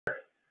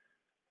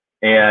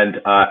And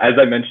as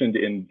I mentioned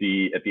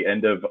at the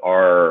end of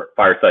our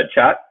fireside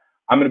chat,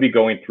 I'm going to be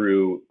going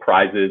through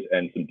prizes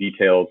and some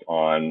details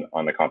on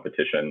the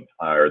competition,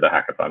 or the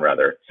hackathon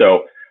rather.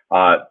 So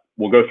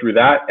we'll go through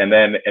that. And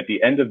then at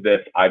the end of this,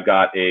 I've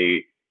got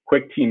a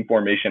quick team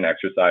formation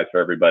exercise for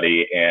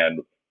everybody, and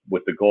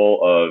with the goal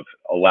of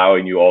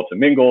allowing you all to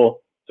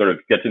mingle, sort of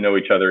get to know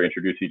each other,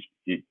 introduce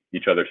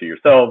each other to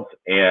yourselves,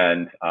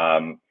 and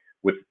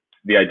with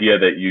the idea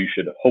that you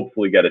should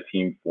hopefully get a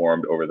team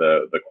formed over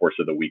the course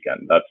of the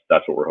weekend.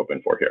 That's what we're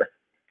hoping for here.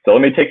 So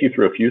let me take you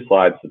through a few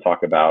slides to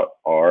talk about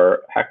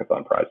our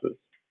hackathon prizes.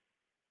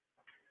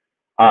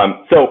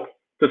 So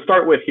to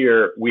start with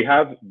here, we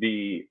have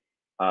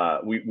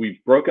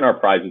we've broken our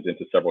prizes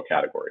into several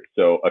categories.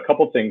 So a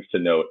couple things to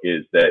note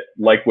is that,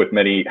 like with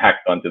many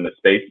hackathons in this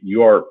space,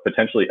 you are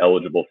potentially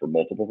eligible for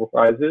multiple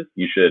prizes.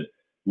 You should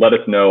let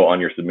us know on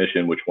your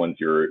submission which ones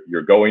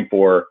you're going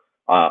for.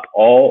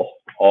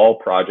 All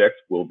projects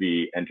will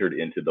be entered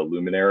into the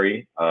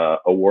Luminary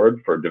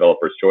Award for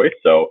Developer's Choice.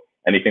 So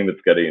anything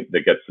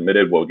that gets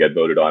submitted will get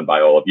voted on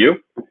by all of you.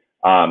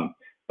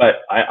 But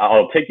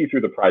I'll take you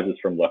through the prizes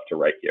from left to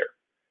right here.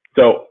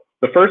 So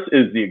the first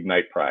is the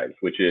Ignite prize,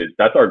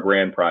 that's our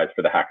grand prize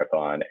for the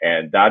hackathon,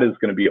 and that is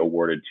going to be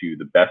awarded to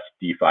the best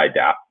DeFi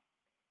dApp.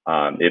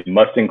 It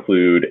must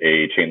include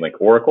a Chainlink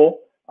Oracle,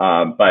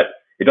 but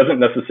it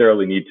doesn't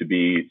necessarily need to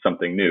be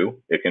something new.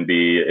 It can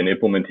be an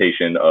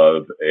implementation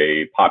of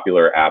a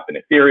popular app in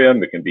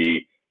Ethereum. It can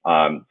be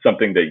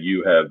something that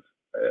you have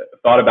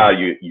thought about.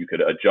 You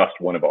could adjust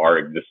one of our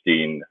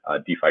existing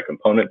DeFi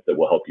components that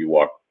will help you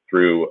walk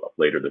through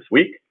later this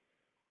week.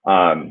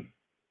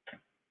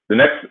 The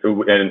next,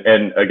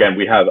 and again,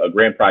 we have a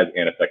grand prize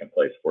and a second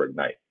place for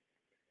Ignite.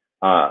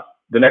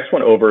 The next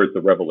one over is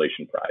the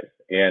Revelation prize.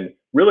 And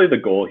really the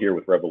goal here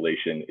with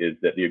Revelation is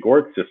that the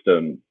Agoric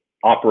system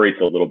operates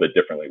a little bit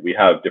differently. We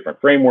have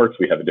different frameworks,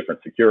 we have a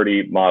different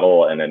security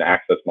model and an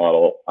access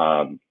model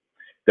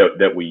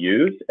that we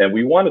use. And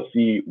we want to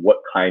see what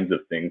kinds of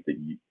things that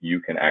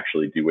you can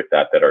actually do with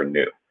that are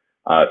new.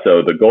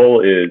 So the goal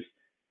is,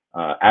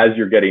 as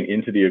you're getting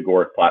into the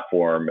Agoric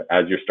platform,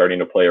 as you're starting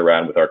to play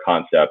around with our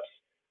concepts,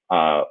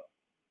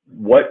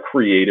 what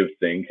creative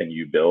thing can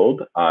you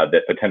build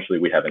that potentially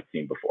we haven't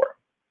seen before?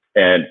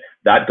 And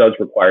that does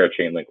require a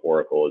Chainlink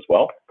Oracle as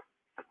well.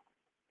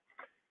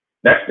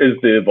 Next is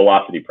the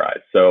Velocity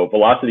prize. So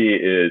Velocity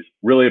is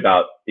really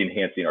about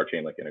enhancing our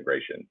Chainlink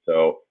integration.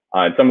 So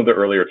in some of the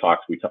earlier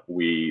talks,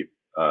 we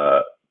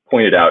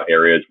pointed out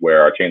areas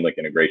where our Chainlink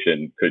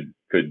integration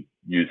could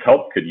use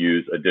help, could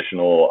use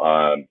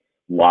additional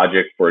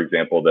logic, for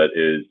example, that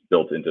is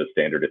built into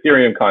standard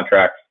Ethereum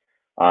contracts.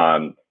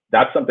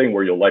 That's something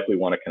where you'll likely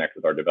want to connect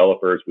with our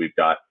developers. We've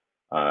got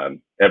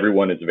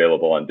everyone is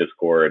available on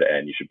Discord,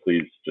 and you should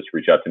please just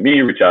reach out to me,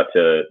 reach out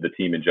to the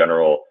team in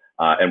general,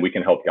 and we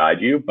can help guide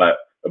you. But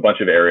a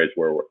bunch of areas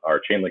where our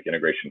Chainlink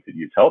integration could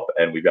use help,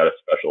 and we've got a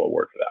special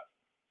award for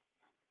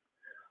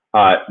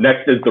that.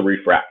 Next is the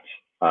Refract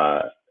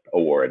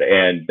award,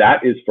 and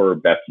that is for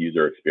best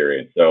user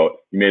experience. So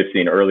you may have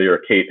seen earlier,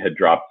 Kate had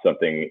dropped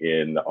something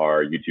in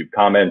our YouTube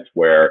comments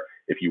where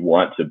if you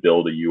want to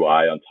build a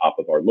UI on top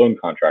of our loan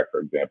contract, for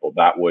example,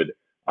 that would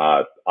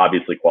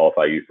obviously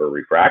qualify you for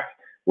Refract.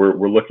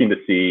 We're looking to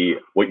see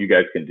what you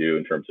guys can do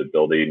in terms of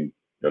building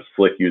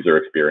slick user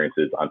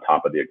experiences on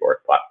top of the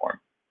Agoric platform.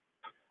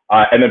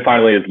 And then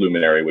finally is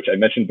Luminary, which I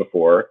mentioned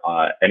before.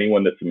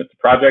 Anyone that submits a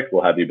project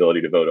will have the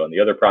ability to vote on the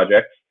other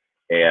projects,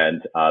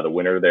 and the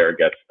winner there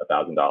gets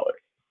 $1,000.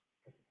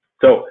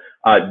 So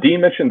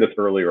Dean mentioned this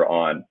earlier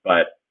on,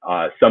 but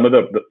some of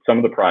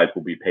the prize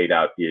will be paid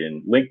out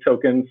in Link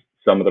tokens.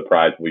 Some of the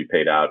prize will be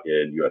paid out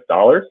in US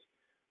dollars.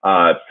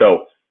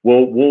 So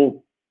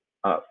we'll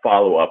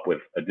follow up with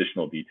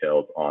additional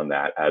details on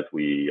that as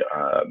we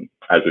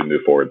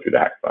move forward through the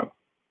hackathon.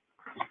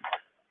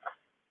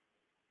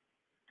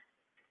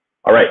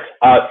 All right.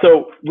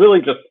 So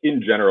really, just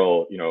in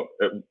general,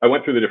 I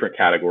went through the different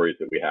categories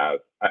that we have.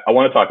 I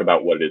want to talk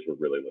about what it is we're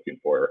really looking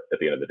for at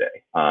the end of the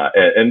day,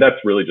 and that's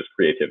really just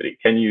creativity.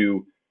 Can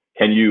you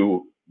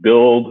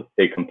build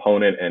a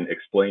component and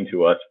explain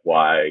to us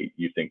why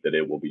you think that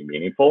it will be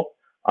meaningful?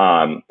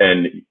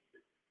 And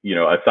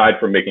aside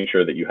from making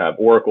sure that you have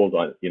oracles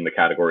in the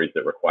categories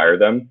that require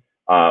them,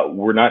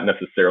 we're not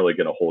necessarily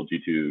going to hold you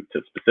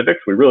to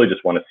specifics. We really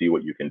just want to see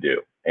what you can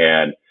do.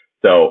 And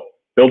so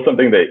build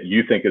something that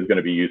you think is going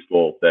to be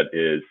useful, that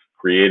is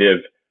creative,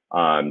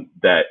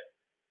 that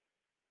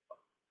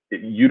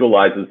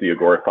utilizes the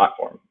Agoric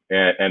platform.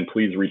 And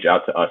please reach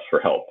out to us for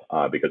help,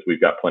 because we've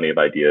got plenty of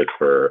ideas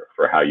for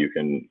how you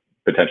can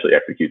potentially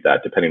execute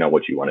that, depending on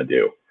what you want to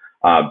do.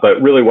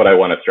 But really what I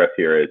want to stress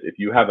here is, if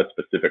you have a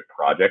specific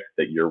project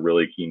that you're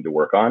really keen to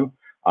work on,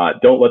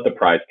 don't let the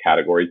prize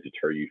categories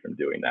deter you from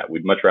doing that.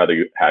 We'd much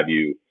rather have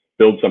you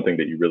build something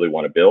that you really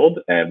want to build,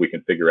 and we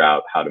can figure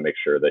out how to make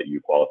sure that you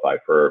qualify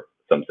for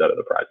some set of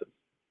the prizes.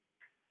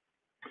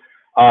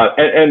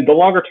 And the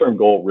longer term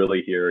goal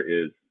really here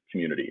is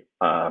community.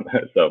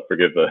 So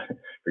forgive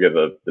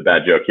the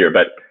bad joke here,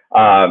 but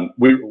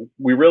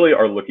we really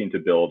are looking to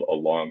build a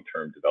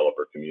long-term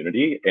developer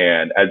community.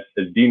 And as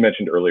Dean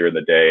mentioned earlier in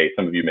the day,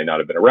 some of you may not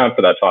have been around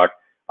for that talk.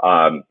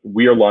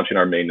 We are launching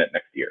our mainnet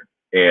next year,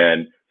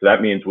 and so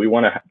that means we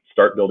want to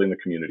start building the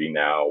community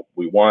now.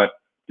 We want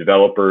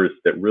developers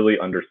that really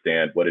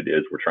understand what it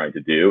is we're trying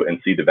to do and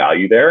see the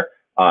value there,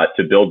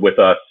 to build with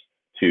us,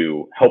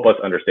 to help us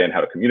understand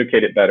how to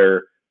communicate it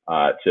better,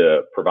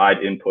 to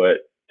provide input,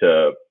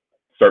 to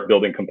start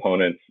building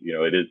components. You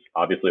know, it is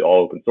obviously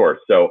all open source.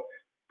 So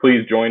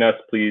please join us.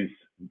 Please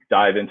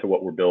dive into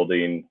what we're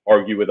building,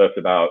 argue with us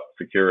about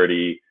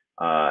security,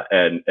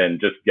 and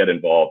just get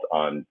involved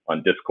on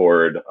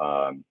Discord,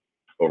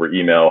 over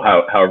email,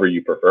 however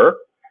you prefer.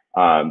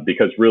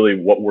 Because really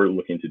what we're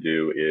looking to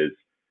do is,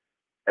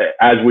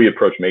 as we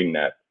approach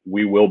mainnet,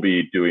 we will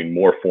be doing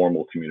more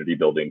formal community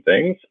building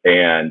things.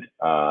 And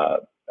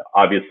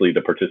obviously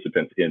the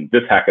participants in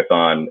this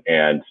hackathon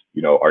and,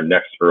 you know, our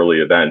next early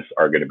events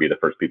are going to be the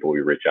first people we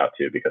reach out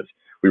to, because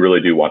we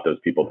really do want those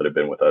people that have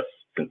been with us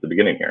since the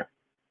beginning here.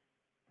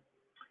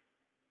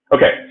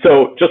 Okay,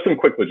 so just some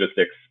quick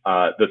logistics.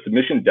 The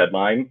submission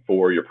deadline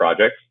for your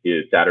projects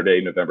is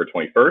Saturday, November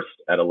 21st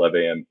at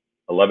 11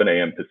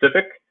 a.m.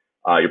 Pacific.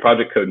 Your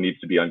project code needs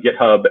to be on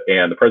GitHub,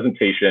 and the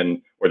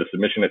presentation or the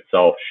submission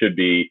itself should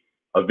be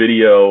a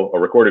video, a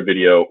recorded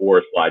video, or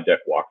a slide deck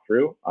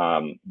walkthrough.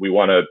 We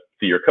want to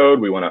see your code.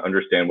 We want to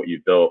understand what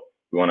you've built.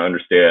 We want to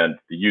understand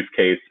the use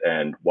case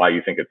and why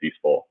you think it's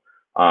useful.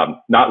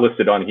 Not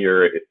listed on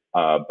here,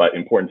 but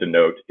important to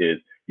note is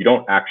you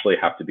don't actually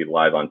have to be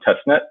live on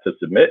testnet to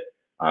submit.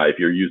 If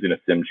you're using a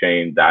sim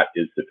chain, that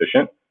is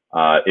sufficient.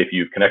 If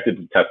you've connected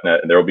to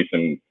testnet, and there will be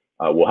some,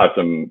 we'll have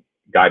some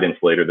guidance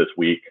later this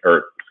week,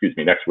 or excuse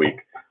me, next week,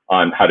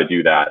 on how to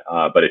do that.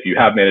 But if you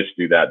have managed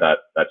to do that,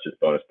 that's just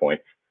bonus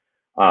points.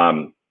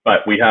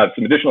 But we have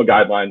some additional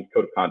guidelines,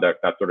 code of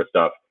conduct, that sort of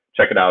stuff.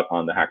 Check it out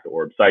on the Hack the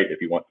Orb site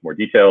if you want some more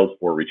details,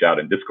 or reach out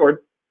in Discord.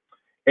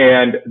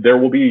 And there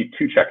will be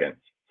 2 check-ins.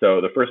 So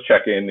the first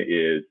check-in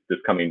is this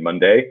coming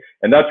Monday,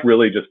 and that's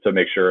really just to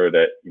make sure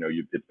that, you know,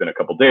 it's been a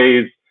couple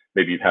days,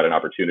 maybe you've had an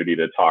opportunity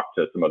to talk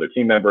to some other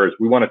team members.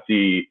 We want to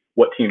see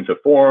what teams have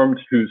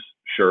formed, who's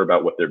sure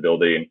about what they're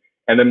building,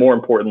 and then more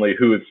importantly,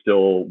 who is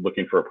still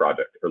looking for a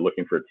project or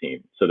looking for a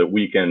team, so that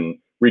we can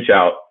reach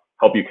out,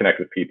 help you connect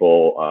with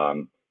people,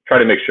 try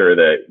to make sure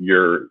that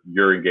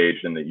you're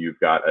engaged and that you've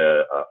got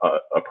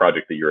a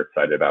project that you're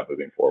excited about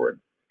moving forward.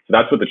 So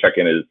that's what the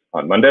check-in is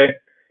on Monday.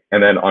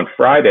 And then on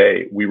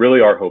Friday, we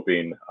really are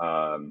hoping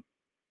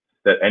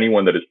that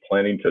anyone that is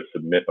planning to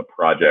submit a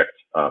project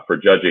for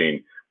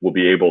judging will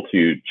be able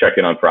to check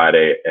in on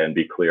Friday and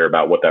be clear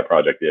about what that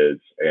project is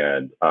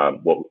and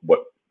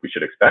what we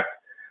should expect.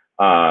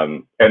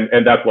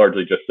 And that's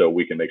largely just so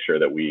we can make sure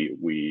that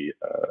we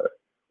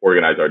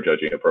organize our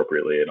judging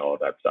appropriately and all of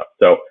that stuff.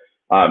 So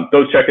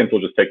those check-ins will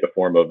just take the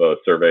form of a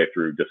survey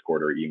through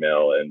Discord or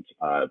email, and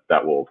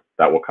that will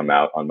come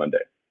out on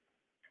Monday.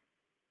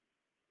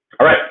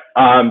 All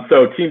right,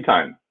 so team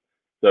time.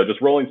 So just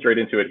rolling straight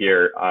into it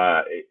here,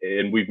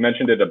 and we've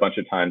mentioned it a bunch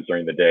of times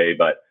during the day,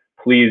 but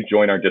please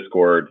join our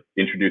Discord,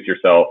 introduce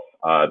yourself.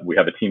 We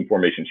have a team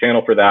formation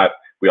channel for that.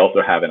 We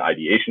also have an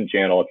ideation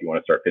channel if you want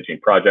to start pitching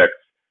projects.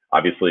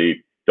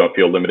 Obviously, don't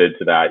feel limited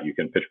to that. You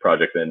can pitch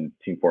projects in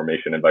team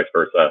formation and vice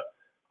versa.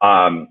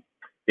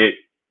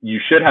 You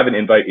should have an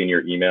invite in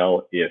your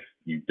email. If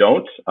you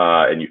don't,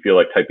 and you feel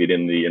like typing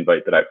in the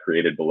invite that I've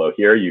created below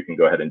here, you can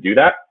go ahead and do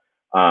that.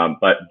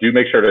 But do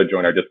make sure to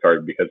join our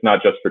Discord, because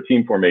not just for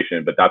team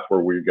formation, but that's where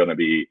we're going to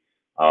be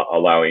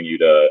allowing you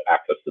to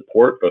access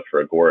support, both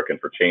for Agoric and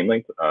for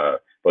Chainlink.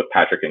 Both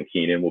Patrick and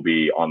Keenan will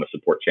be on the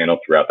support channel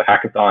throughout the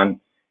hackathon.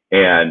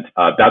 And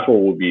that's where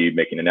we'll be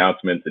making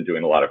announcements and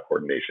doing a lot of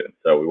coordination.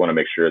 So we want to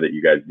make sure that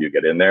you guys do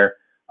get in there.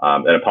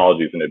 And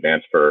apologies in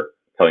advance for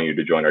telling you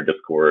to join our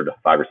Discord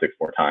 5 or 6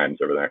 more times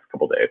over the next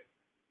couple of days.